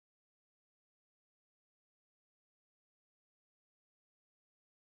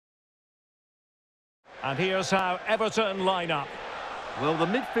And here's how Everton line up. Well, the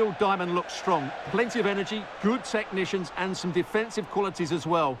midfield diamond looks strong. Plenty of energy, good technicians and some defensive qualities as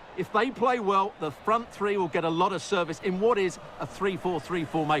well. If they play well, the front three will get a lot of service in what is a 3-4-3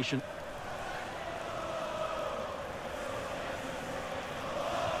 formation.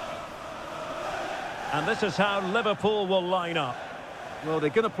 And this is how Liverpool will line up. Well,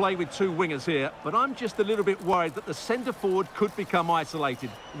 they're going to play with two wingers here, but I'm just a little bit worried that the centre-forward could become isolated.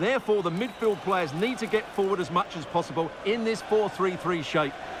 Therefore, the midfield players need to get forward as much as possible in this 4-3-3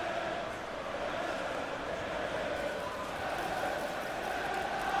 shape.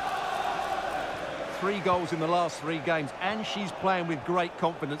 Three goals in the last 3 games, and she's playing with great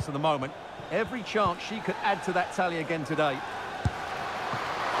confidence at the moment. Every chance she could add to that tally again today.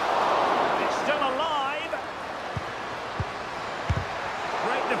 It's still alive.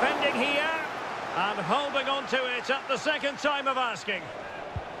 Great defending here. And holding on to it at the second time of asking.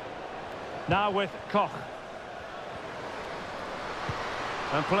 Now with Koch.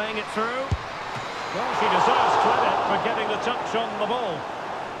 And playing it through. Well, she deserves credit for getting the touch on the ball.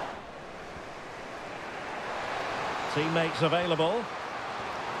 Teammates available.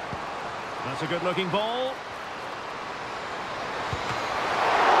 That's a good-looking ball.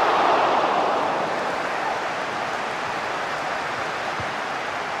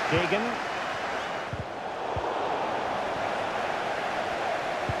 Keegan.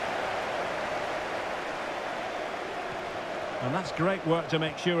 And that's great work to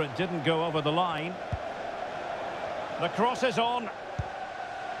make sure it didn't go over the line. The cross is on. Is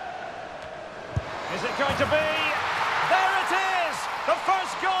it going to be? There it is! The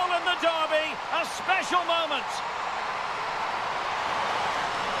first goal in the derby. A special moment.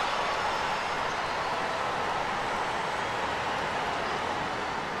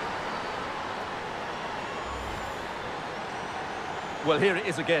 Well, here it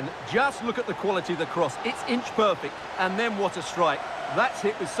is again. Just look at the quality of the cross. It's inch perfect. And then what a strike. That's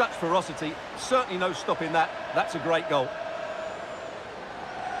hit with such ferocity. Certainly no stopping that. That's a great goal.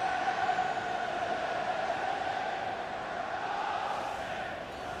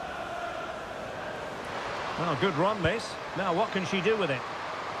 Well, good run, this. Now, what can she do with it?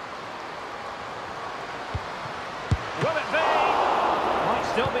 Will it be? Might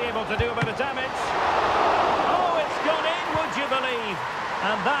still be able to do a bit of damage. Oh, it's gone in, would you believe?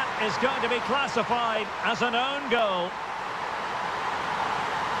 And that is going to be classified as an own goal.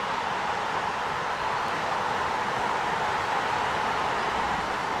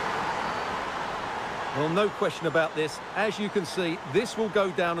 Well, no question about this. As you can see, this will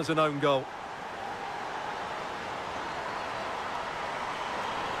go down as an own goal.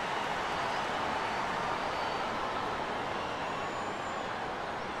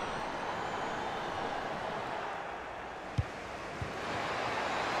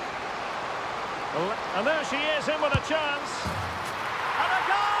 And there she is, in with a chance. And a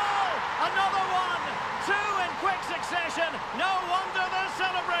goal! Another one! 2 in quick succession. No wonder they're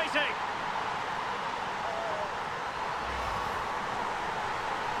celebrating.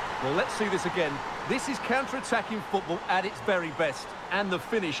 Well, let's see this again. This is counter-attacking football at its very best. And the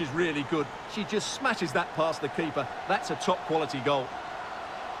finish is really good. She just smashes that past the keeper. That's a top-quality goal.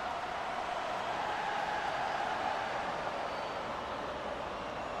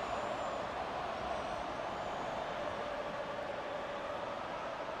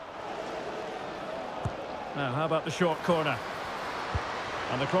 Now, how about the short corner?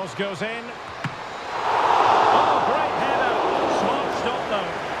 And the cross goes in. Oh, great header. Smart stop,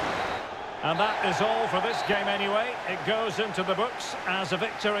 though. And that is all for this game anyway. It goes into the books as a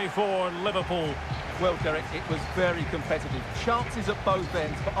victory for Liverpool. Well, Derek, it was very competitive. Chances at both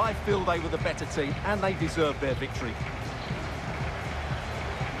ends, but I feel they were the better team and they deserved their victory.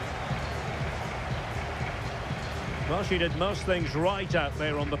 Well, she did most things right out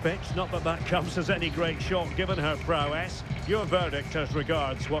there on the pitch. Not that that comes as any great shock given her prowess. Your verdict as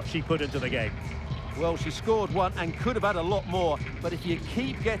regards what she put into the game. Well, she scored one and could have had a lot more. But if you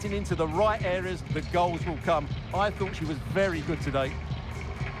keep getting into the right areas, the goals will come. I thought she was very good today.